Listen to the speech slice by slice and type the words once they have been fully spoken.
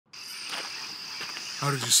How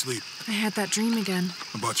did you sleep? I had that dream again.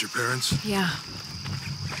 About your parents? Yeah.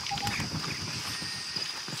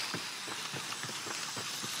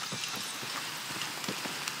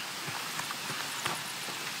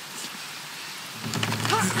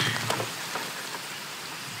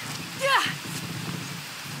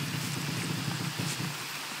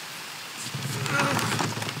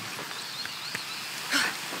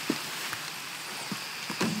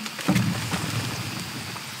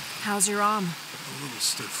 How's your arm? A little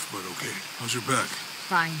stiff, but okay. How's your back?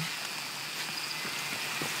 Fine.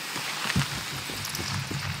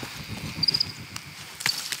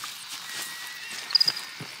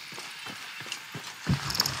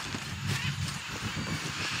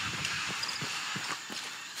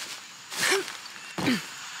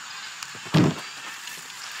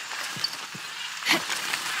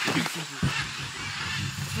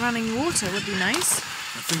 Running water would be nice.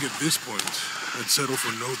 I think at this point, I'd settle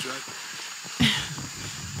for no jack.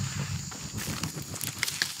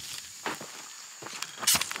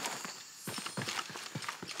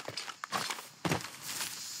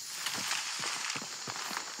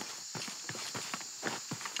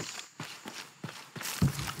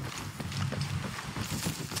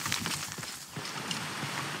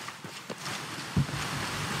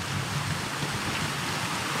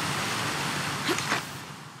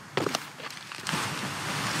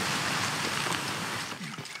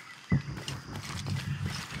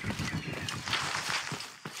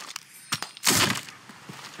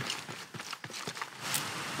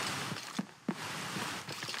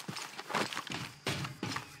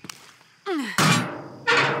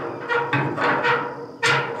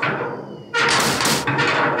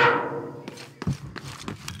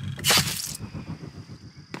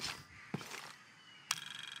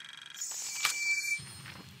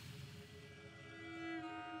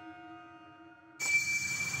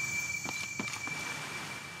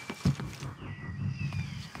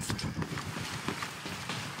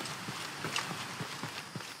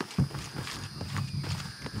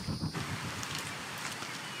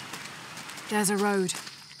 There's a road.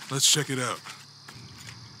 Let's check it out.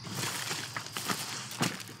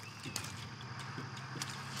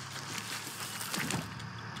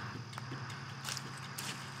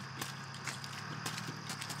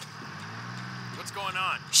 What's going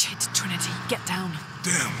on? Shit, Trinity, get down.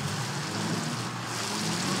 Damn.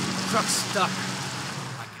 Truck's stuck.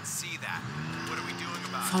 I can see that. What are we doing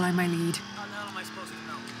about it? Follow my lead. How the hell am I supposed to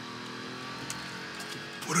know?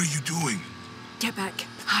 What are you doing? Get back.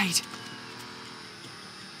 Hide.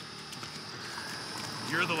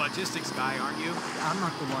 You're the logistics guy, aren't you? I'm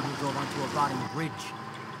not the one who drove onto a rotting bridge.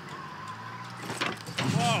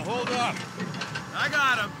 Whoa, hold up. I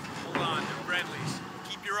got him. Hold on, they're friendlies.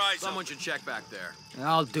 Keep your eyes Someone should check back there.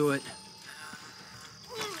 I'll do it.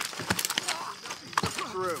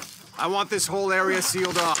 Through. I want this whole area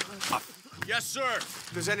sealed off. Yes, sir.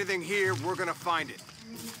 If there's anything here, we're gonna find it.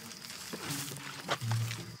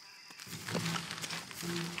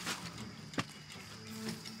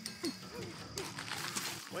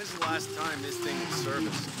 When's the last time this thing was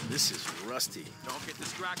serviced? This is rusty. Don't get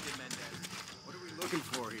distracted, Mendez. What are we looking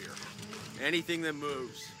for here? Anything that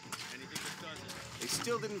moves. Anything that doesn't. They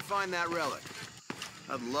still didn't find that relic.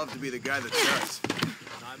 I'd love to be the guy that does.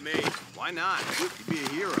 Not me. Why not? You'd be a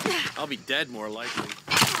hero. I'll be dead more likely.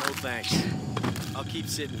 No thanks. I'll keep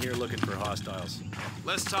sitting here looking for hostiles.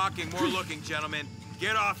 Less talking, more looking, gentlemen.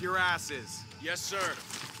 Get off your asses. Yes, sir.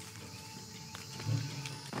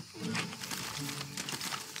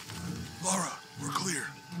 Laura, we're clear.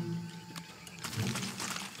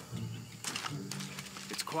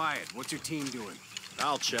 It's quiet. What's your team doing?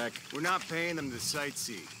 I'll check. We're not paying them to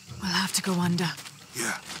sightsee. We'll have to go under.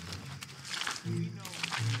 Yeah.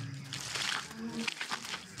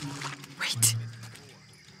 Wait.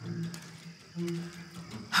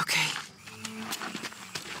 Okay.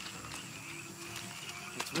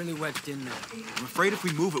 It's really wedged in there. I'm afraid if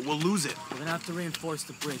we move it, we'll lose it. We're gonna have to reinforce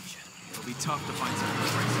the bridge. It'll be tough to find something to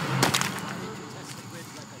trace it. Test the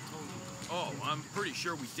bridge like I told you. Oh, I'm pretty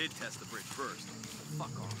sure we did test the bridge first.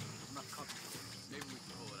 Fuck off. I'm not covered. Maybe we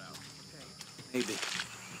can pull it out. Maybe.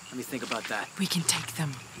 Let me think about that. We can take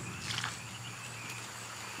them.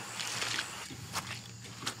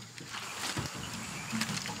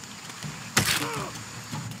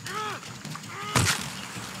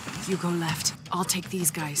 You go left. I'll take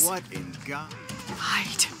these guys. What in God?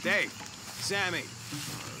 Hide. Dave, Sammy.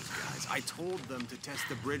 Those guys. I told them to test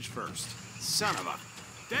the bridge first. Son of a...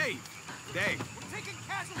 Dave! Dave! We're taking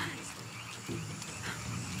casualties!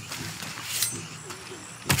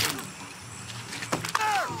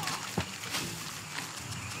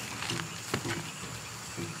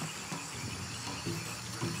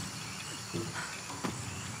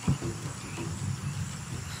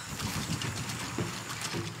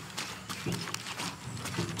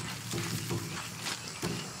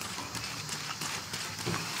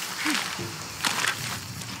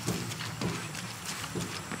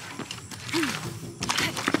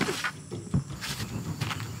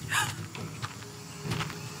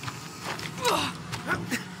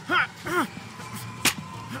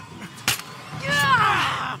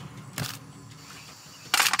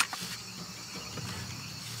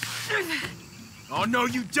 Oh, no,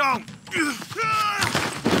 you don't!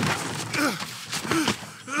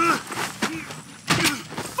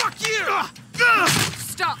 Fuck you!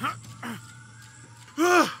 Stop!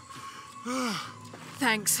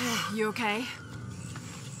 Thanks. You okay?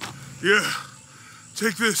 Yeah.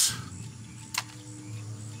 Take this.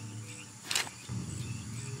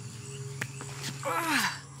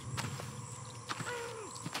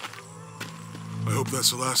 I hope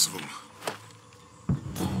that's the last of them.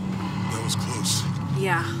 That was close.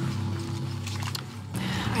 Yeah.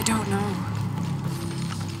 I don't know.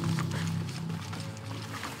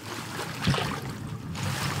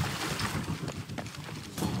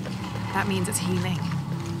 That means it's healing.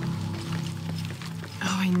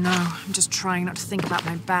 Oh, I know. I'm just trying not to think about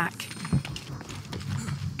my back.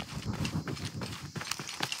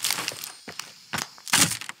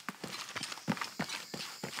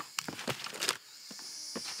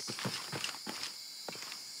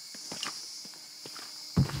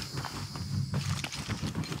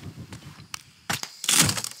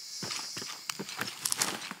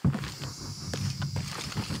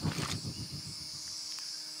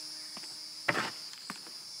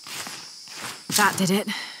 That did it.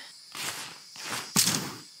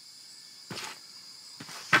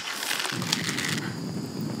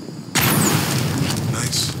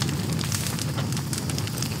 Nice.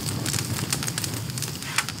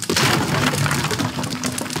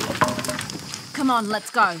 Come on, let's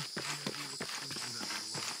go.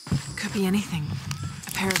 Could be anything.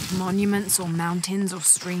 A pair of monuments or mountains or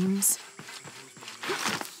streams.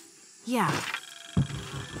 Yeah.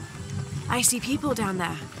 I see people down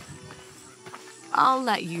there. I'll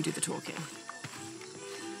let you do the talking.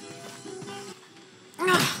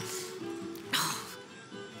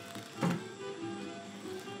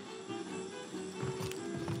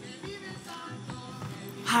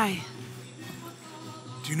 Hi.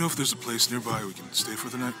 Do you know if there's a place nearby we can stay for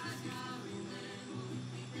the night?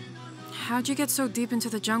 How'd you get so deep into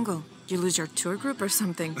the jungle? You lose your tour group or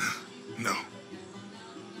something? No.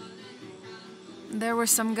 There were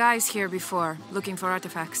some guys here before, looking for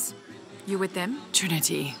artifacts. You with them?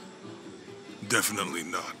 Trinity. Definitely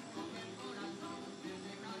not.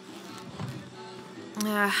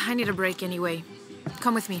 I need a break anyway.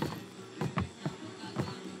 Come with me.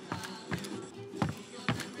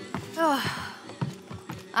 Oh,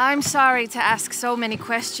 I'm sorry to ask so many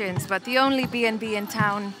questions, but the only B&B in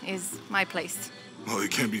town is my place. Well, you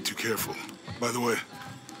can't be too careful. By the way,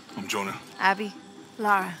 I'm Jonah. Abby.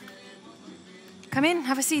 Lara. Come in,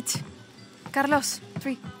 have a seat. Carlos,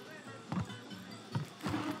 3.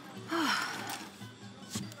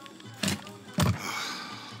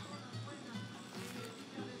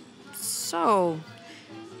 So,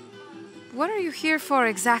 what are you here for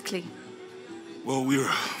exactly? Well, we were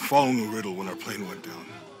following a riddle when our plane went down.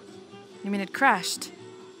 You mean it crashed?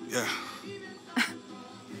 Yeah.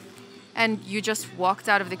 And you just walked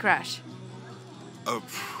out of the crash? Well,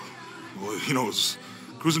 you know, it was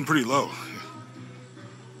cruising pretty low.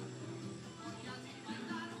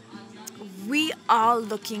 We are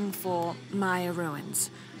looking for Maya ruins.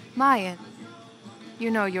 Maya,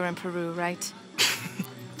 you know you're in Peru, right?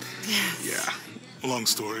 Yeah. Long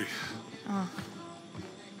story.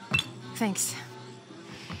 Thanks.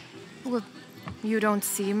 Well, you don't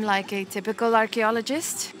seem like a typical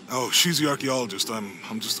archaeologist. Oh, she's the archaeologist.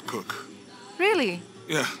 I'm just a cook. Really?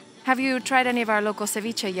 Yeah. Have you tried any of our local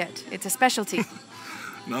ceviche yet? It's a specialty.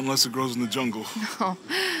 Not unless it grows in the jungle. Oh,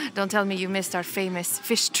 don't tell me you missed our famous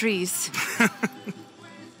fish trees.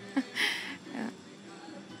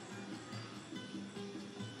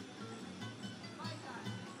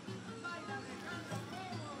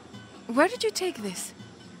 Where did you take this?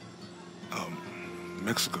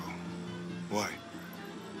 Mexico. Why?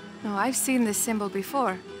 No, I've seen this symbol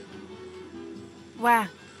before. Where?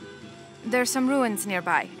 There's some ruins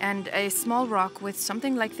nearby, and a small rock with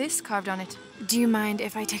something like this carved on it. Do you mind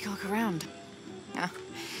if I take a look around?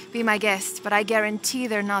 Be my guest, but I guarantee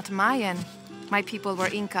they're not Mayan. My people were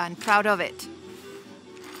Inca and proud of it.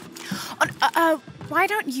 Why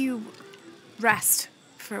don't you rest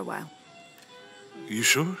for a while? You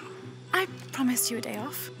sure? I promised you a day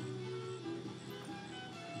off.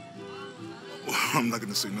 Well, I'm not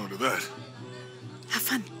gonna say no to that. Have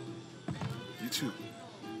fun. You too.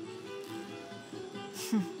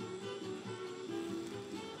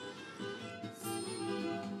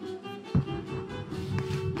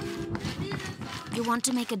 You want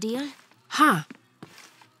to make a deal? Huh.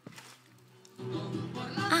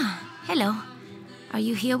 Hello. Are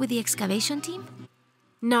you here with the excavation team?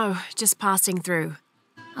 No, just passing through.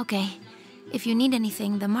 Okay. If you need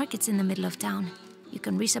anything, the market's in the middle of town. You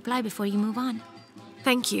can resupply before you move on.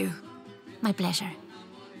 Thank you. My pleasure.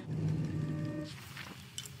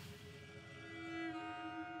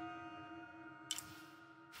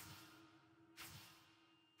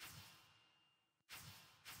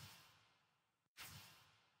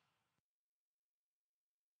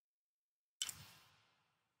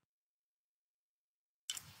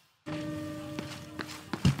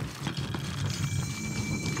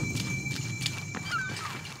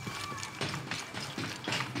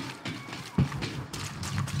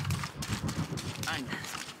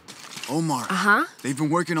 Omar. Uh-huh. They've been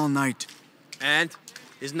working all night. And?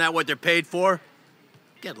 Isn't that what they're paid for?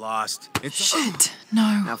 Get lost. It's Shit,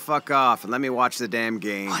 no. Now fuck off and let me watch the damn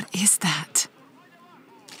game. What is that?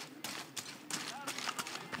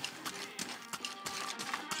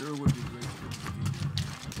 sure would be great.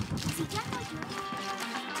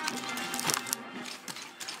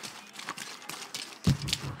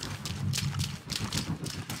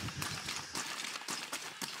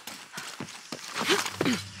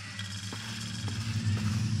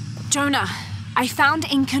 Jonah, I found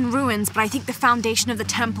Incan ruins, but I think the foundation of the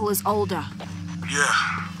temple is older. Yeah,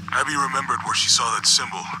 Abby remembered where she saw that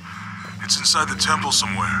symbol. It's inside the temple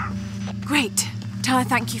somewhere. Great. Tell her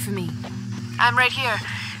thank you for me. I'm right here.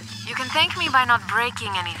 You can thank me by not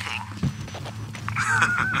breaking anything.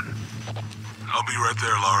 I'll be right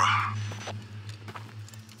there, Lara.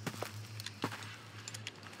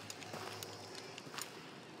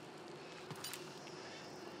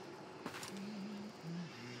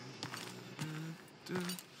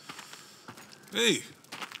 Hey,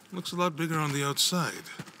 looks a lot bigger on the outside.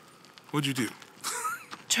 What'd you do?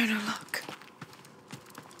 Jonah, look.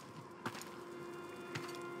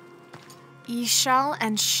 Ishal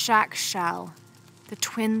and Shakshal, the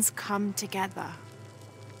twins come together.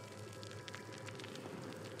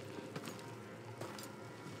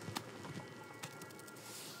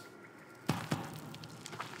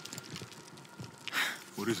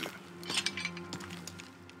 What is it?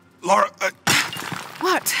 Lara,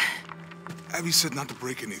 What? Abby said not to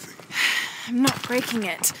break anything. I'm not breaking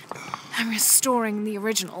it. I'm restoring the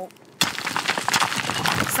original.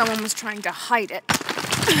 Someone was trying to hide it.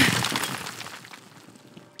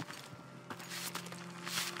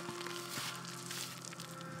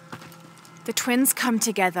 The twins come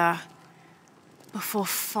together before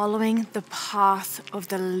following the path of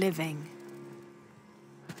the living.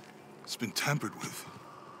 It's been tampered with.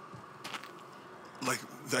 Like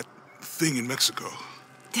that thing in Mexico.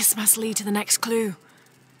 This must lead to the next clue.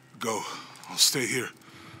 Go. I'll stay here.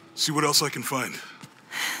 See what else I can find.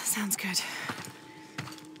 Sounds good.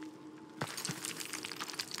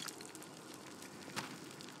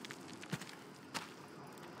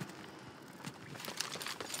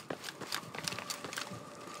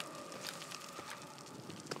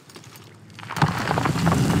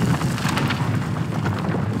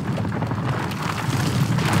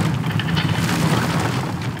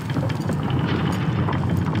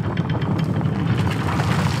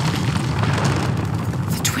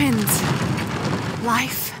 Twins.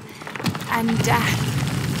 Life and death.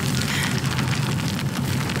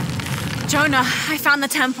 Jonah, I found the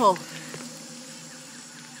temple.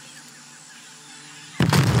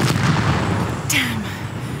 Damn.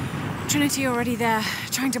 Trinity already there,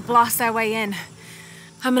 trying to blast their way in.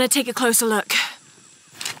 I'm gonna take a closer look.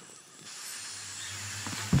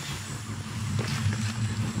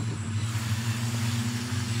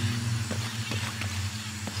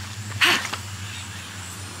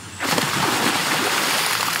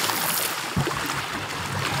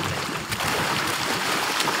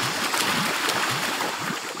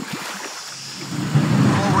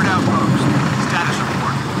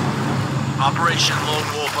 Operation Lone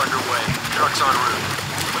Wolf underway. Trucks en route.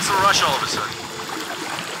 What's the rush all of a sudden?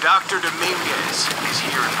 Dr. Dominguez is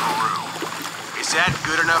here in Peru. Is that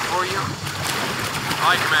good enough for you?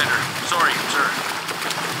 Aye, Commander. Sorry, sir.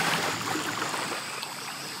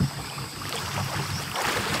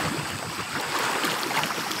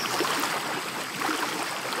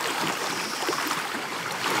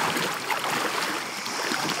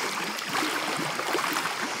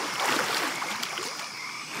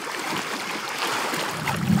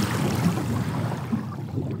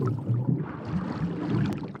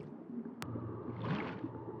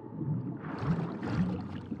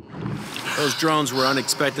 Those drones were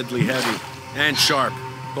unexpectedly heavy and sharp.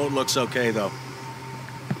 Boat looks okay, though.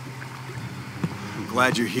 I'm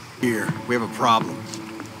glad you're here. We have a problem.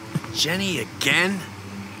 Jenny again?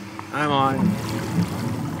 I'm on.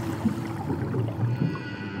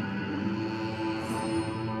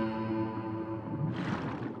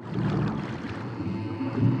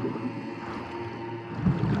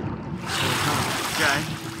 Okay.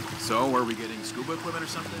 So, are we getting scuba equipment or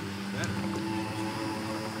something? Better.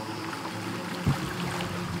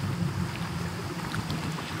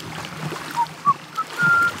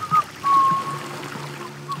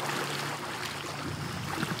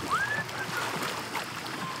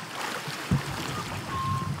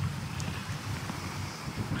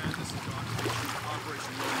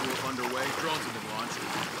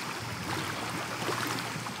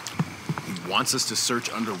 Wants us to search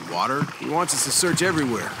underwater? He wants us to search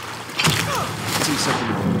everywhere. See something.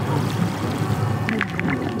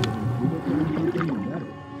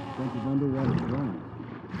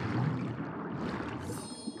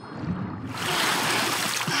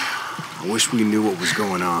 I wish we knew what was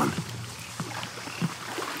going on.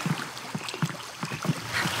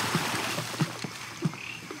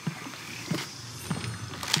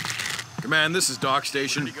 Command, this is Dock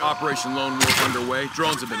Station. Operation Lone Wolf underway.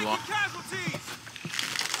 Drones have been launched.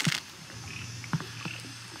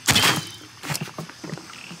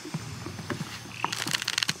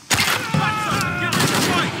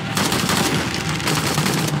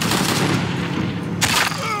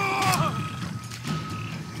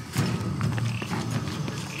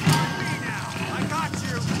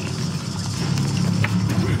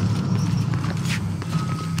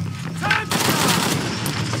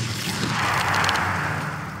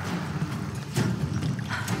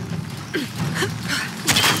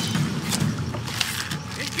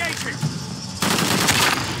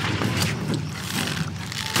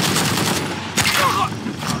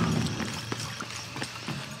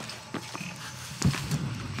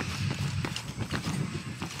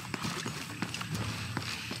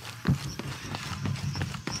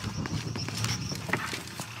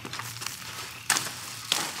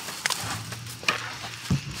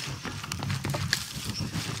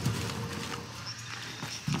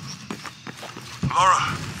 Laura,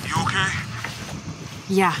 you okay?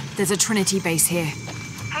 Yeah, there's a Trinity base here.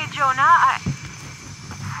 Hey, Jonah,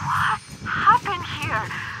 What happened here?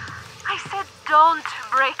 I said don't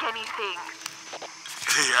break anything.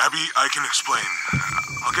 Hey, Abby, I can explain.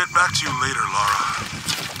 I'll get back to you later, Laura.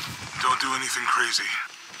 Don't do anything crazy.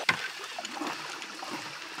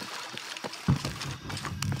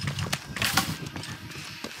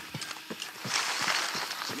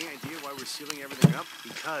 Any idea why we're sealing everything up?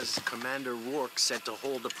 Because Commander Rourke said to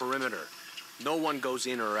hold the perimeter. No one goes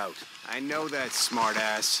in or out. I know that,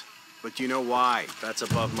 smartass. But you know why? That's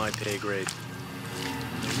above my pay grade.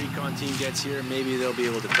 When the recon team gets here, maybe they'll be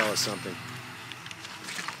able to tell us something.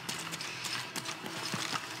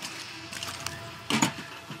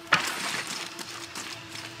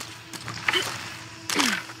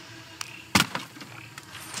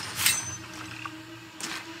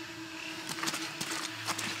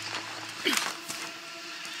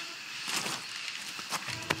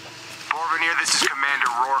 This is Commander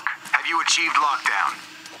Rourke. Have you achieved lockdown?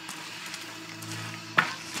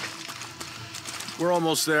 We're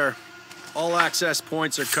almost there. All access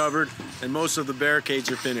points are covered, and most of the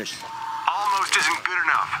barricades are finished. Almost isn't good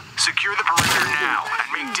enough. Secure the perimeter now,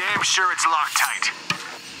 and make damn sure it's locked tight.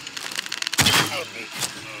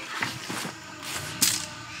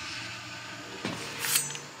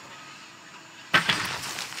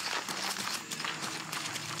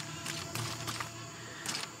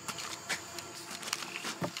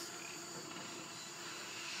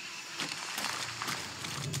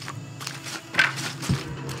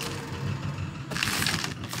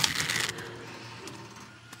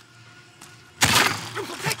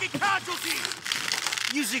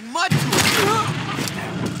 Using mud tools!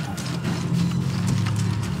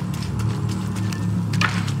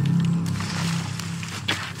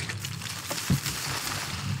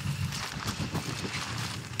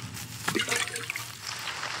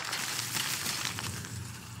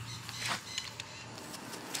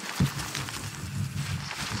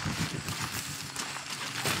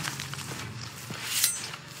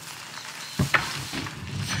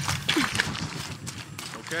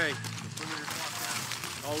 Okay.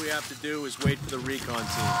 All we have to do is wait for the recon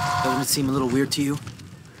team. Doesn't it seem a little weird to you?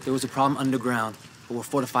 There was a problem underground, but we're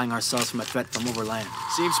fortifying ourselves from a threat from overland.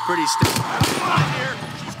 Seems pretty stable. Come here!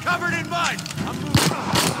 She's covered in mud! I'm moving.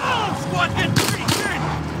 Oh, squad hit! Pretty good!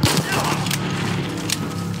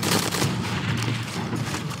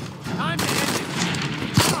 Time to end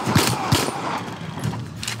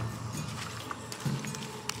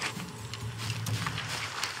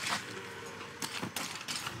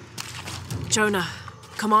it. Jonah,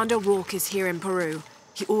 Commander Rourke is here in Peru.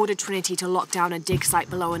 He ordered Trinity to lock down a dig site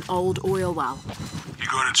below an old oil well. You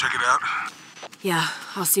going to check it out? Yeah,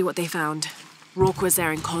 I'll see what they found. Rourke was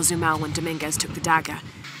there in Cozumel when Dominguez took the dagger.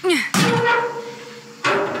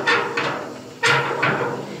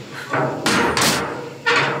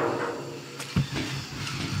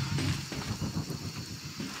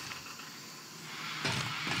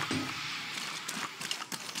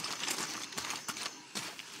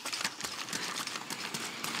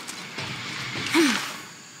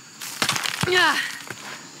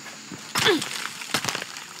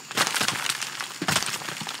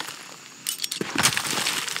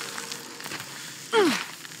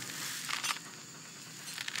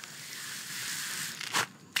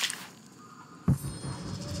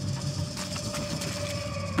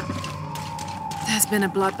 There's been a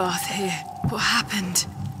bloodbath here. What happened?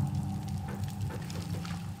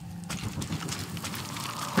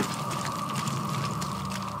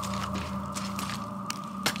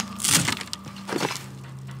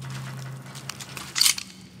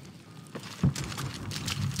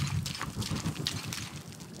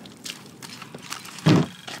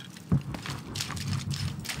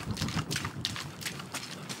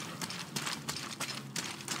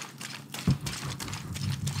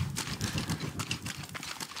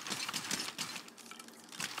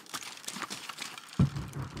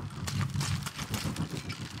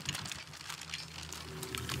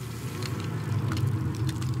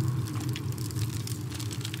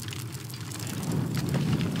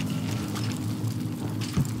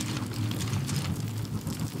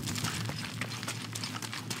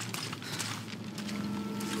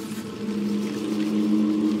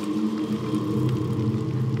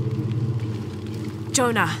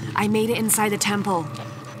 Jonah, I made it inside the temple.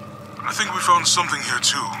 I think we found something here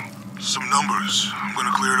too. Some numbers. I'm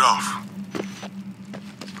gonna clear it off.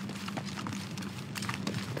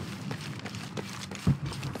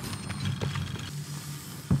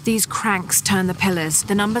 These cranks turn the pillars.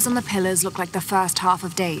 The numbers on the pillars look like the first half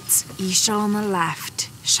of dates. Ishal on the left,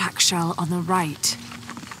 Shakshal on the right.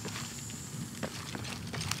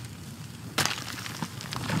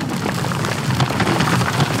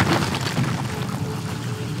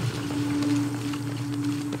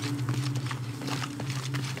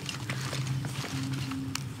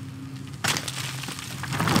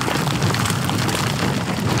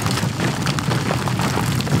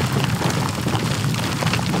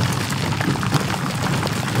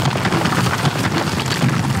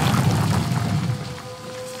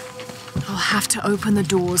 To open the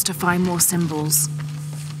doors to find more symbols.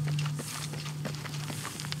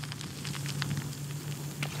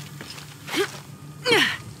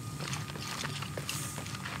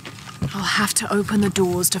 I'll have to open the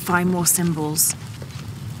doors to find more symbols.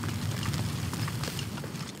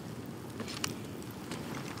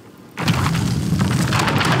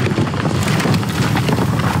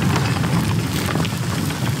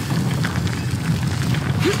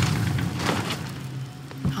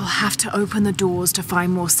 To open the doors to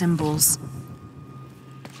find more symbols.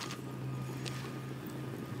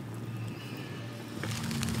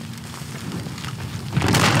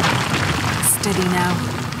 Steady now.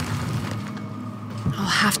 I'll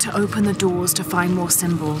have to open the doors to find more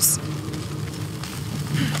symbols.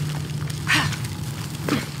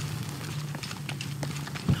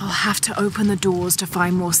 I'll have to open the doors to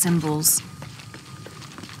find more symbols.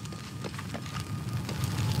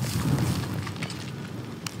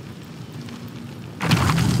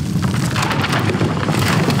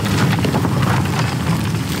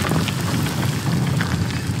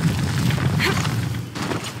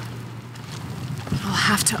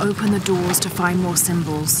 To open the doors to find more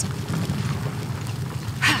symbols.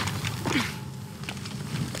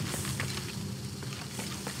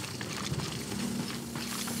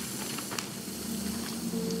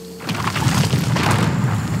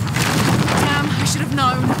 Damn, I should have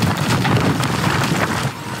known.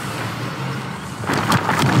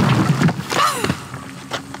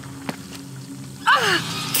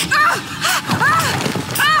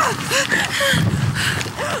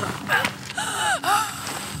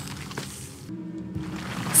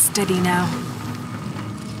 Steady now.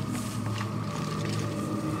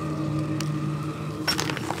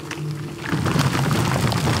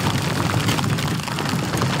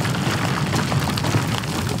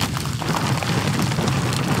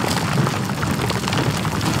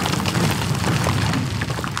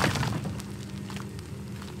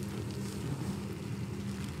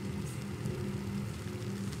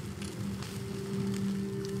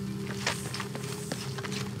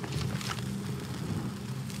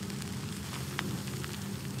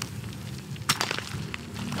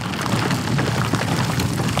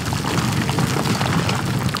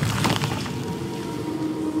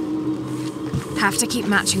 Have to keep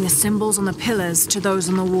matching the symbols on the pillars to those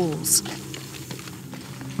on the walls.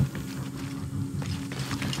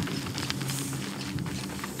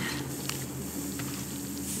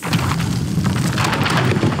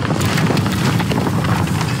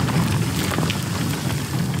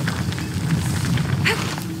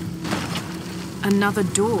 Another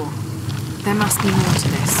door. There must be more to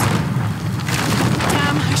this.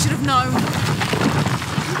 Damn, I should have known.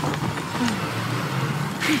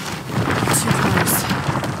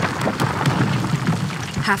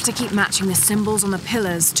 Have to keep matching the symbols on the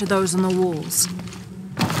pillars to those on the walls.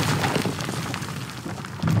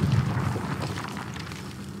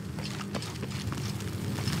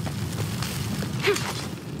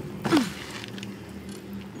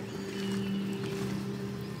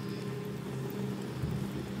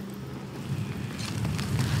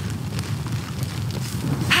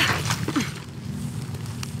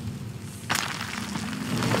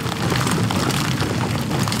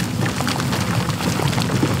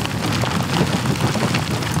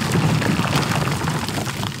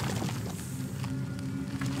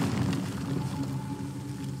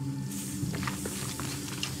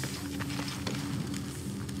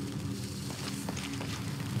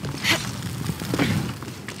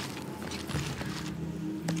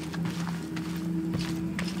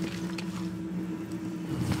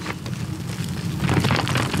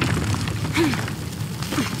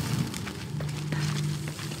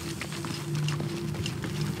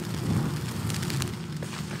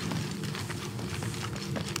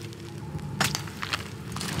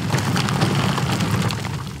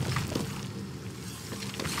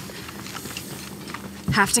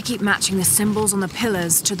 Have to keep matching the symbols on the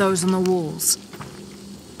pillars to those on the walls.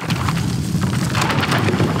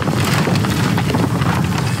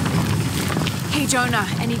 Hey Jonah,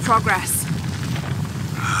 any progress?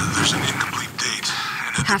 There's an incomplete date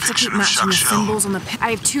and a Have to keep depiction of matching the Shell. symbols on the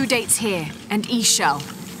I have 2 dates here, and E-Shell.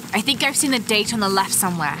 I think I've seen the date on the left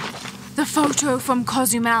somewhere. The photo from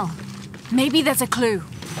Cozumel. Maybe there's a clue.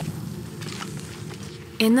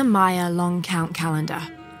 In the Maya long count calendar,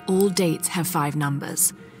 all dates have 5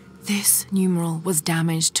 numbers. This numeral was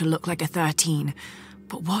damaged to look like a 13.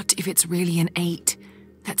 But what if it's really an 8?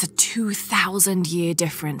 That's a 2,000-year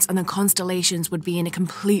difference, and the constellations would be in a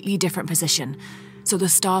completely different position. So the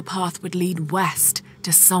star path would lead west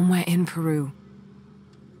to somewhere in Peru.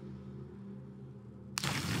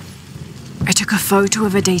 I took a photo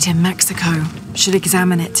of a date in Mexico. Should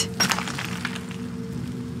examine it.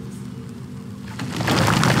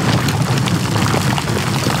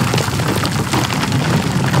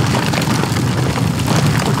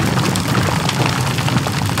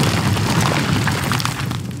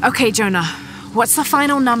 Okay, Jonah. What's the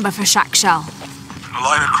final number for Shell? A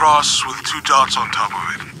line across with 2 dots on top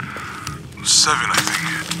of it. 7, I think.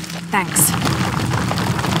 Thanks.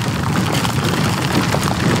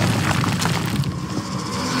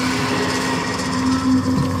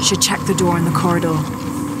 Should check the door in the corridor.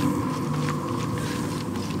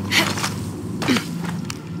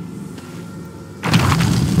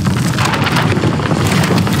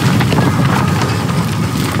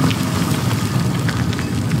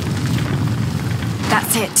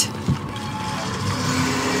 That's it.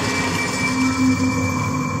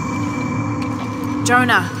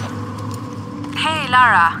 Jonah. Hey,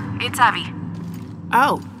 Lara. It's Abby.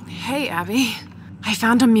 Oh, hey, Abby. I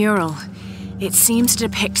found a mural. It seems to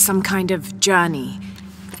depict some kind of journey.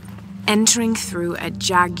 Entering through a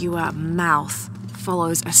jaguar mouth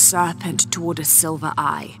follows a serpent toward a silver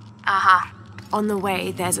eye. Uh-huh. On the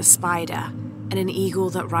way, there's a spider and an eagle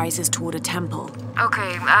that rises toward a temple.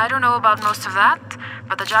 Okay, I don't know about most of that,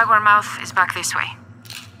 but the jaguar mouth is back this way.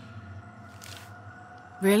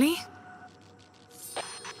 Really?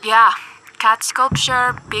 Yeah. Cat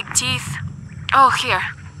sculpture, big teeth. Oh, here.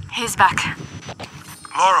 He's back.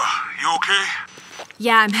 Laura, you okay?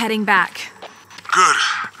 Yeah, I'm heading back. Good.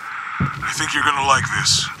 I think you're gonna like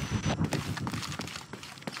this.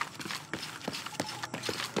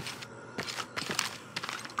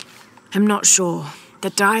 I'm not sure. The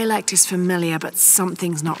dialect is familiar, but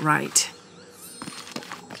something's not right.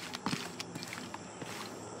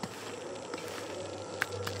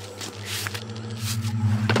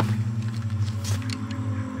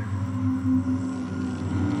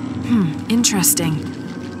 Interesting.